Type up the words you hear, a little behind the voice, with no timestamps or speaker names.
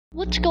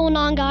What's going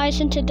on,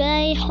 guys? And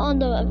today on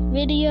the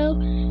video,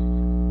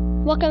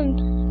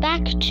 welcome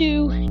back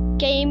to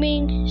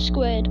Gaming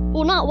Squid.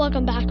 Well, not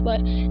welcome back,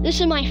 but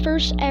this is my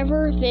first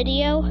ever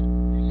video,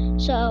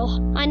 so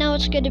I know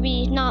it's going to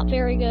be not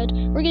very good.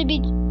 We're going to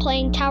be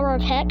playing Tower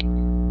of Heck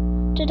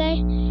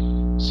today,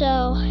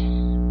 so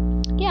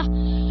yeah,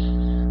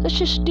 let's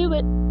just do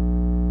it.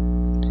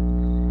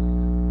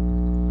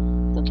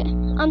 Okay,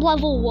 I'm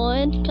level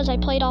 1 because I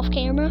played off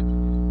camera.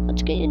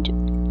 Let's get into it.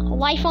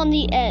 Life on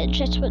the Edge,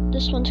 that's what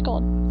this one's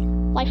called.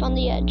 Life on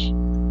the Edge.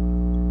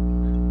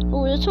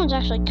 Oh, this one's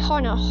actually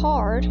kind of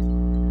hard. I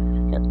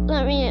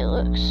mean, it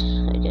looks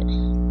like it.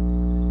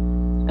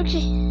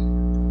 Okay,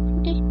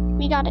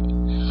 we got it.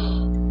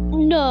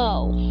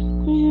 No,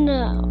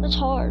 that's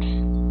hard.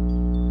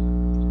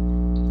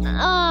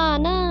 Ah,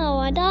 no,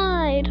 I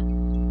died.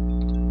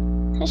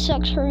 That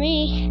sucks for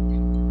me.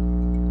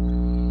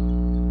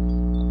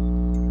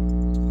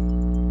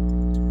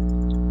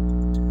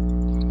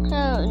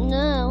 Oh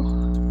no.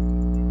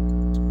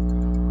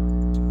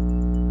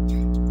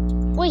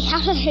 Wait,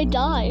 how did I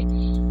die?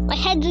 My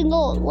head's in the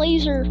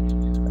laser.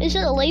 Is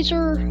it a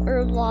laser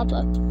or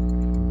lava?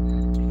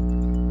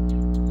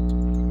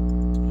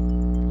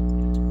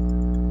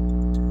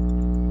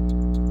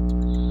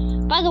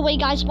 By the way,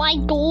 guys, my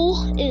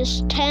goal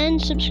is 10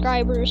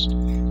 subscribers.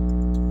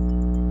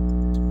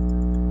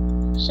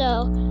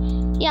 So,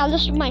 yeah,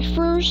 this is my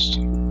first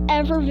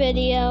ever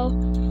video.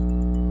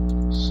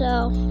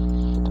 So,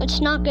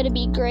 it's not gonna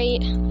be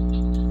great.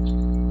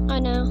 I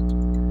know.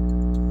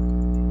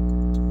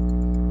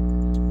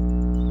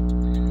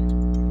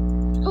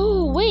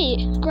 Oh, wait,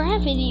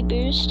 gravity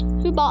boost.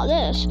 Who bought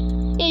this?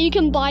 Yeah, you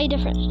can buy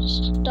different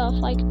stuff,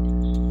 like,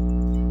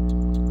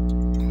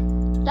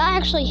 that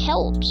actually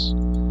helps.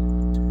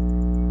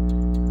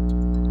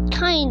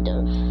 Kind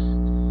of.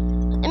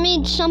 I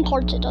mean, some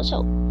parts it does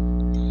help.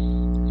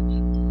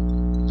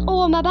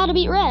 Oh, I'm about to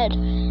beat red.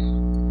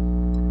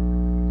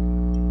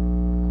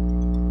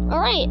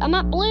 Alright, I'm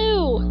at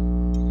blue.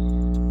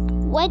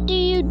 What do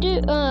you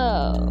do?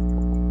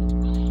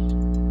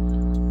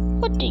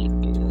 What do you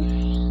do?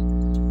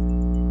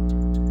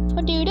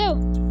 What do you do?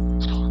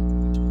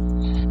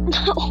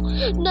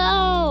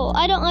 No,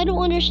 I don't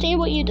understand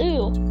what you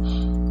do.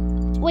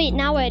 Wait,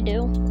 now I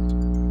do.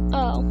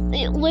 Oh,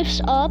 it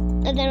lifts up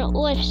and then it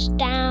lifts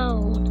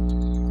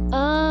down.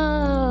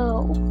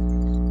 Oh.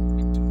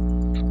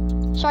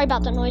 Sorry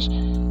about the noise,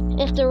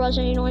 if there was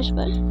any noise,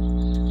 but.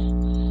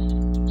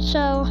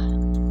 So,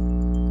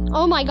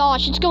 oh my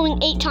gosh, it's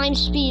going 8 times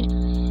speed.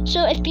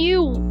 So if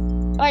you,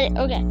 alright,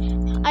 okay,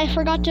 I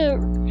forgot to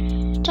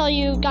tell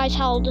you guys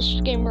how this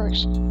game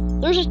works.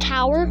 There's a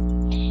tower,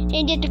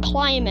 and you have to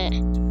climb it,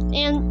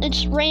 and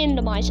it's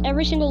randomized.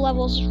 Every single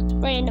level is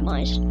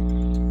randomized.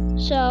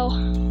 So,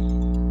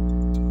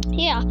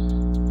 yeah,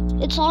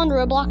 it's on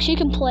Roblox. You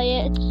can play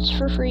it. It's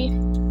for free.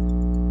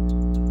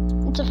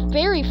 It's a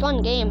very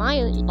fun game.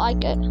 I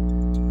like it.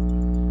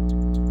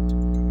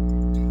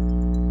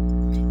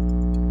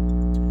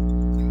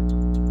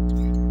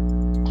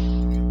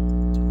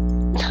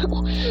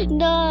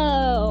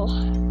 No,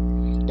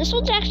 this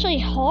one's actually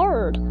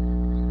hard.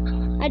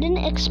 I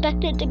didn't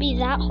expect it to be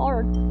that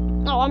hard.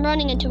 Oh, I'm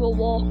running into a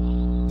wall.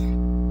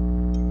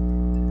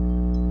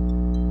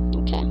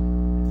 Okay.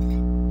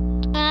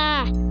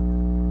 Ah.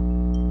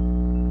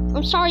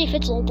 I'm sorry if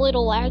it's a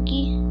little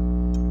laggy.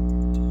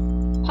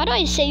 How do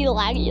I say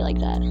laggy like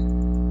that?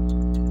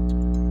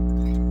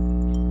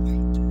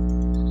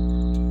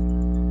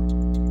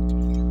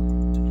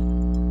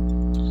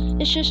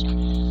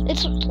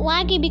 It's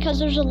laggy because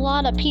there's a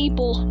lot of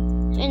people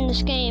in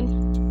this game.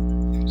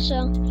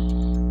 So.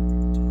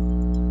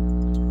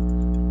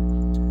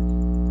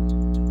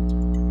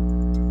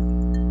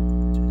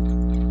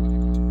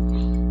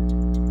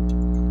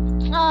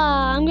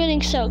 Ah, I'm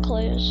getting so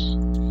close.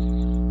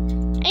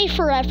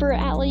 Forever,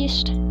 at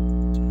least.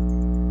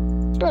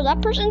 Bro,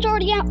 that person's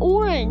already at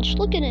orange.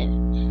 Look at it.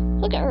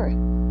 Look at her.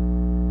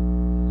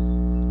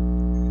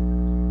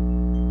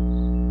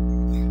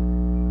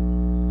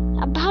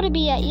 About to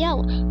be at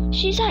yellow.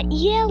 She's at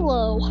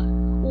yellow.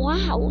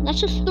 Wow,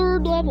 that's a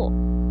 3rd level.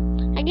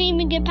 I can't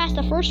even get past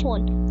the first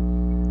one.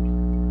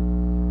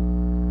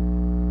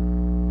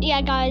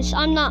 Yeah, guys,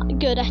 I'm not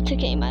good at the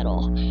game at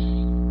all.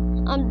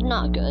 I'm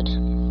not good.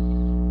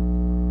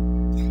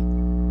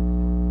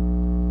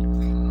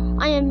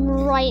 I am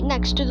right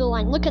next to the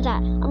line. Look at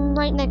that. I'm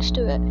right next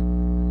to it.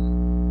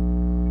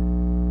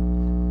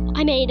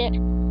 I made it.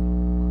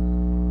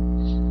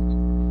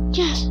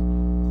 Yes.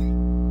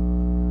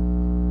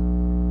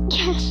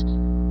 Yes.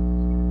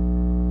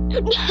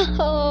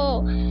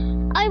 No.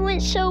 I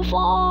went so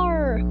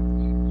far.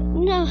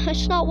 No,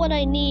 that's not what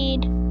I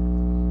need.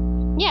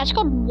 Yeah, it's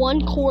called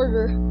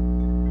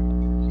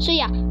 1/4. So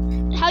yeah,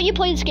 how you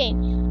play this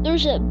game.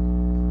 There's a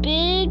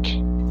big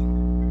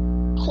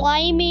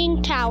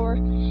climbing tower,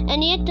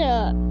 and you have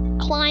to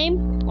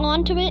climb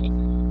onto it,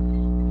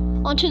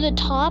 onto the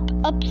top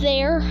up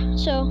there.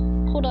 So,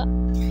 hold up.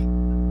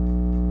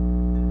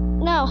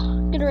 No,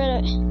 get rid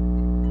of it.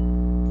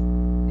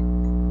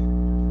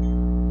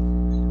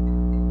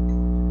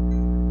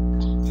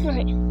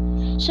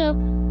 Alright. So,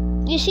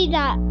 you see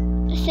that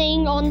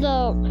thing on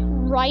the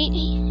right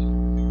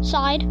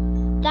side?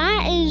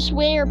 That is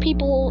where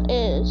people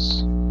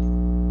is.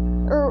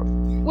 Or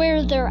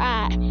where they're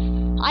at.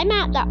 I'm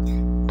at that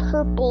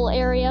purple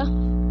area.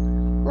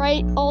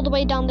 Right all the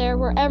way down there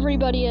where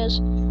everybody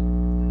is.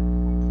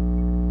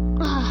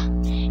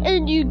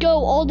 And you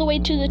go all the way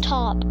to the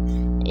top.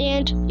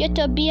 And you have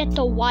to be at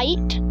the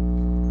white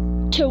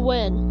to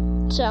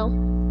win. So.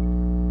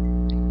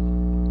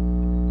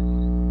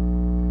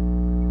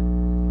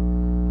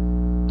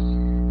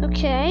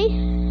 Okay.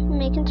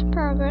 Making some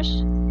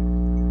progress.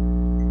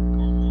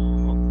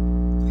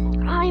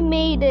 I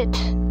made it.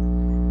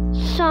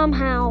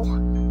 Somehow.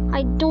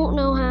 I don't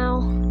know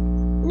how.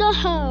 No!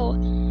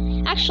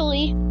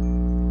 Actually,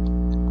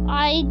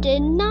 I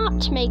did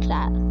not make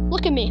that.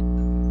 Look at me.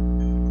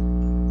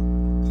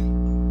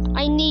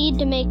 I need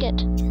to make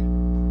it.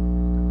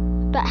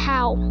 But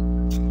how?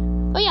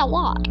 Oh yeah,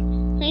 lock.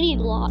 I need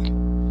lock.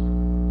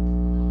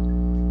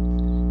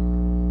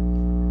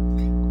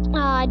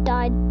 I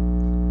died.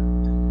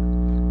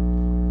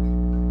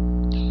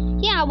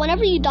 Yeah,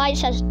 whenever you die it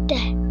says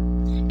death.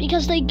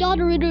 Because they got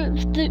rid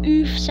of the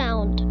oof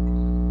sound.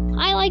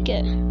 I like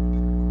it.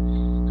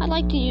 I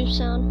like the oof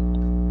sound.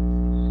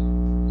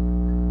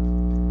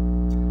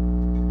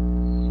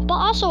 But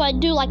also I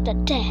do like the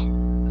death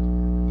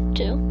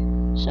too.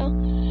 So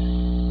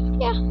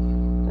yeah.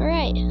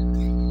 Alright.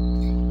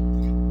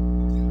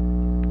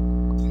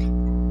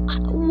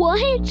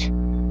 What?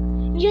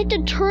 You had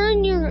to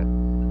turn it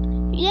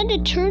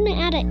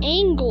at an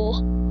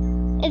angle.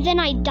 And then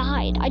I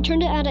died. I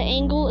turned it at an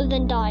angle and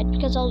then died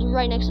because I was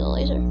right next to the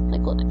laser.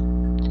 Like, look.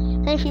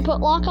 And if you put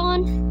lock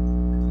on,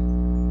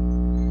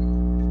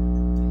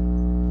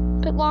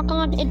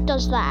 it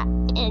does that.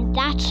 And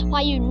that's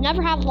why you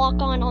never have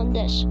lock on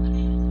this.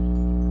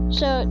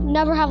 So,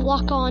 never have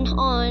lock on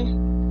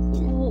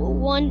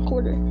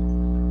 1/4.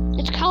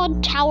 It's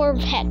called Tower of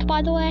Heck,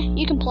 by the way.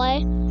 You can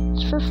play.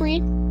 It's for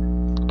free.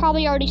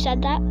 Probably already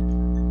said that.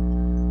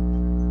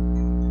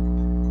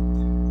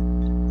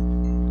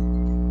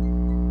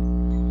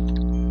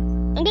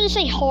 I'm gonna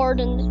say hard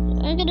in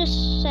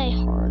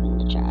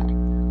the chat.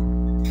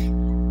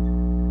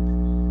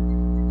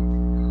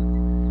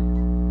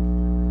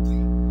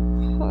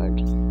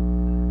 Hard.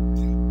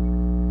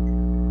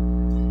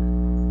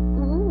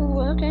 Ooh,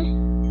 okay.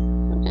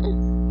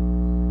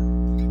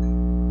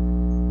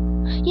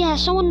 Yeah,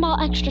 someone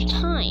bought extra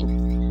time.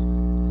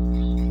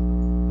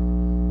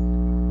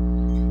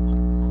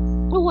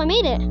 Oh, I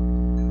made it.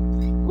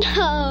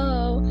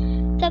 No,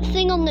 that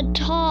thing on the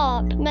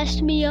top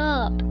messed me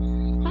up.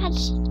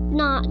 That's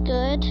not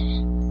good.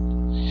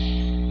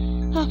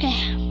 Okay,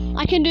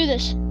 I can do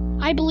this.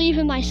 I believe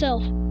in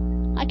myself.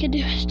 I can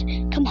do it.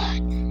 Come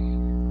on.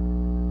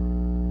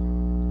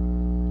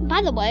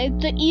 By the way,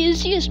 the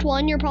easiest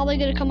one you're probably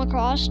going to come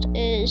across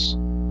is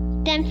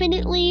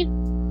definitely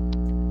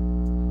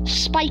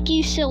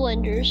spiky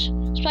cylinders.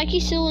 Spiky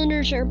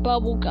cylinders are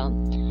bubblegum.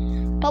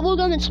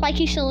 Bubblegum and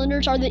spiky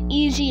cylinders are the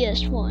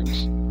easiest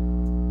ones.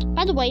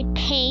 By the way,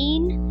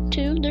 pain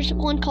too. There's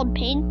one called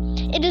pain.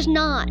 It is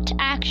not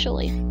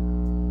actually.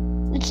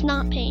 It's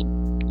not pain.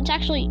 It's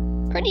actually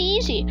pretty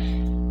easy.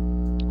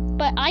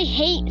 But I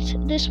hate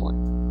this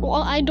one.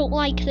 Well, I don't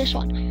like this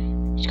one.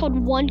 It's called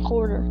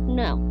 1/4.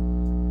 No.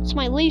 It's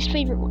my least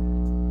favorite one.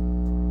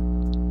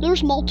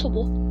 There's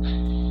multiple.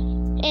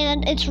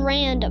 And it's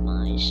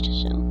randomized,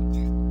 so.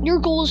 Your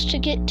goal is to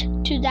get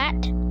to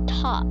that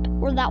top,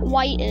 where that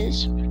white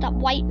is. That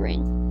white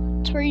ring.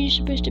 That's where you're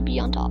supposed to be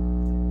on top.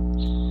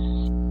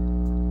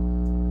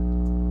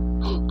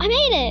 I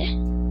made it!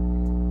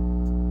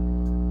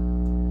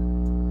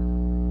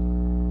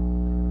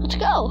 Let's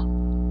go.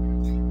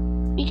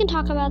 We can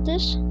talk about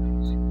this.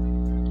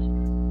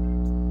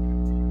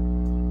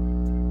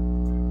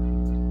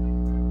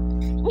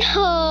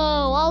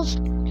 No, I was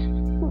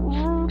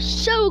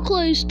so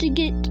close to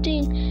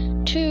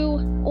getting to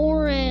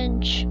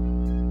orange.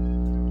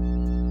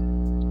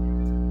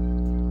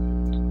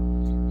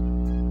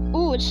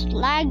 Ooh, it's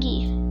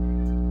laggy.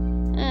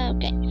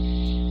 Okay.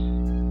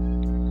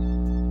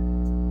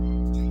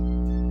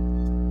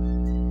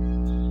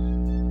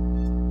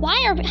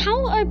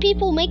 How are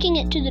people making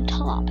it to the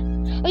top?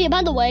 Oh yeah,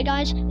 by the way,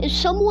 guys, if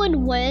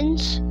someone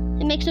wins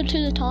and makes it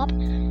to the top,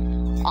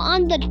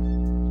 on the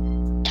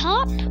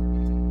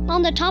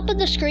top of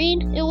the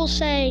screen, it will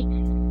say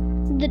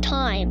the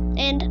time,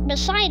 and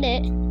beside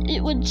it,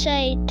 it would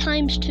say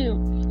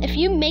 ×2. If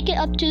you make it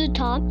up to the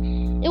top,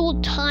 it will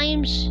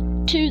times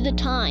to the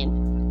time.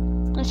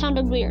 That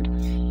sounded weird.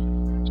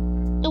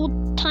 It will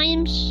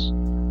times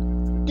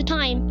the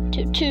time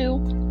to 2.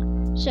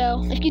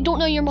 So, if you don't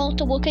know your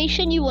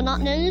multiplication, you will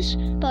not know this,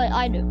 but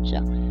I do,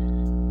 so.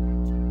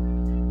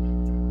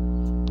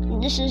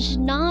 This is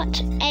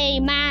not a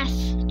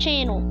math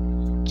channel.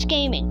 It's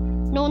gaming.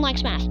 No one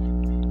likes math.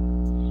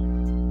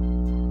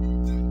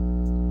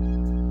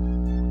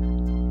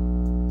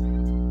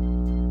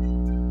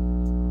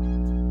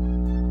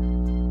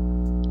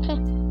 Okay.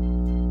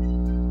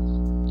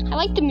 I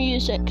like the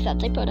music that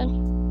they put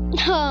in.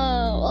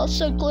 Oh, that's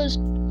so close.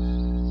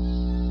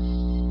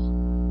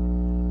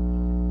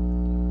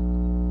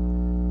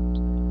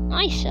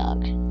 I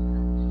suck.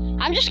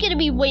 I'm just gonna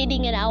be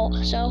waiting it out,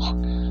 so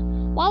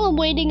while I'm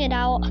waiting it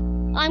out,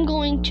 I'm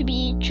going to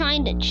be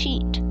trying to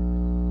cheat.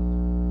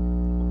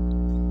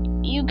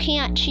 You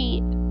can't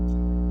cheat.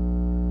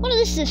 What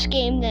is this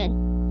game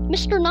then?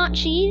 Mr. Not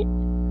Cheat?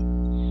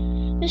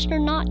 Mr.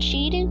 Not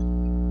Cheating?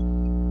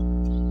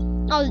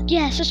 Oh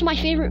yes, this is my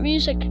favorite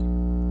music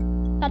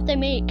that they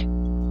make.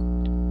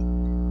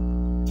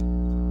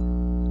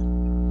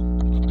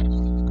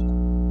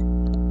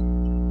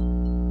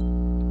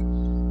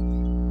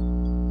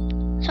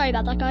 Sorry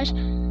about that, guys,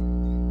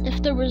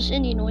 if there was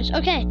any noise.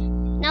 Okay,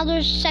 now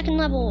there's second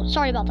level.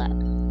 Sorry about that.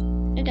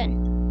 Again.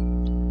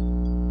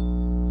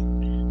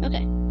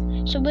 Okay,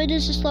 so what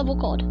is this level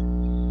called?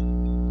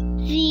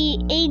 The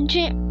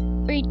Agent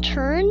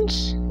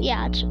Returns?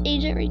 Yeah, it's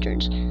Agent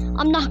Returns.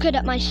 I'm not good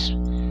at my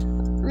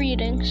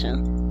reading, so.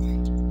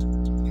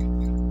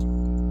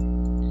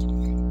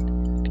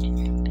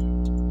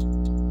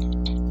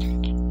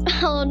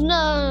 Oh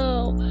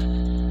no!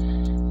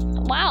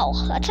 Wow,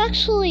 that's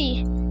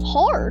actually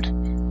hard,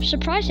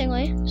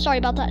 surprisingly. Sorry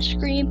about that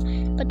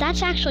scream, but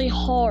that's actually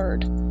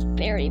hard.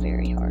 Very,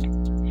 very hard.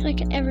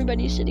 Like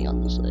everybody's sitting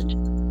on this ledge.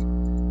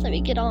 Let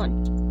me get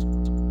on.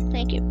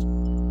 Thank you.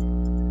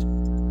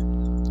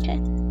 Okay.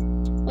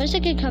 When is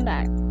it gonna come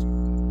back?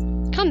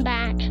 Come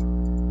back.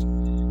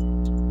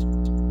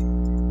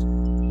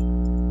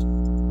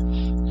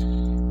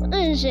 When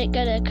is it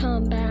gonna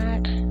come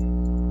back?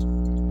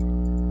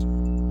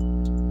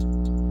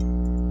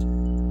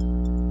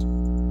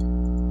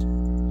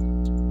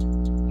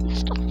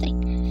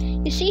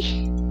 You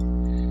see?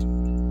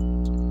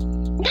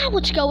 Now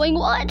it's going.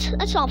 What?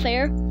 That's not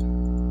fair.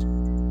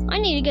 I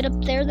need to get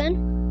up there then.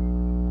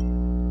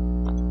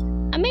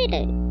 I made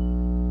it.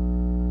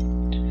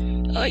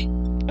 Alright,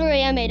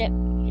 I made it.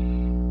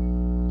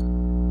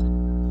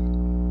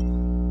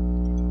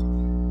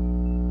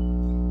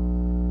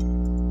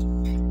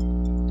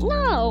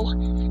 No.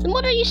 Then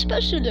what are you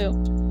supposed to do?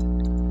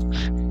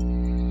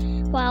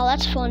 Wow,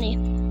 that's funny.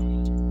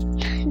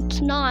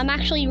 It's not. I'm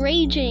actually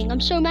raging. I'm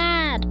so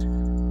mad.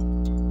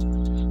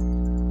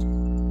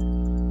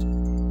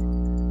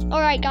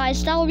 Alright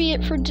guys, that will be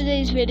it for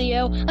today's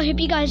video. I hope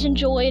you guys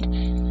enjoyed,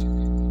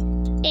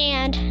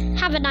 and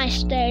have a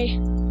nice day.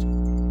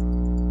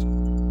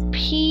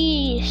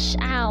 Peace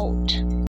out.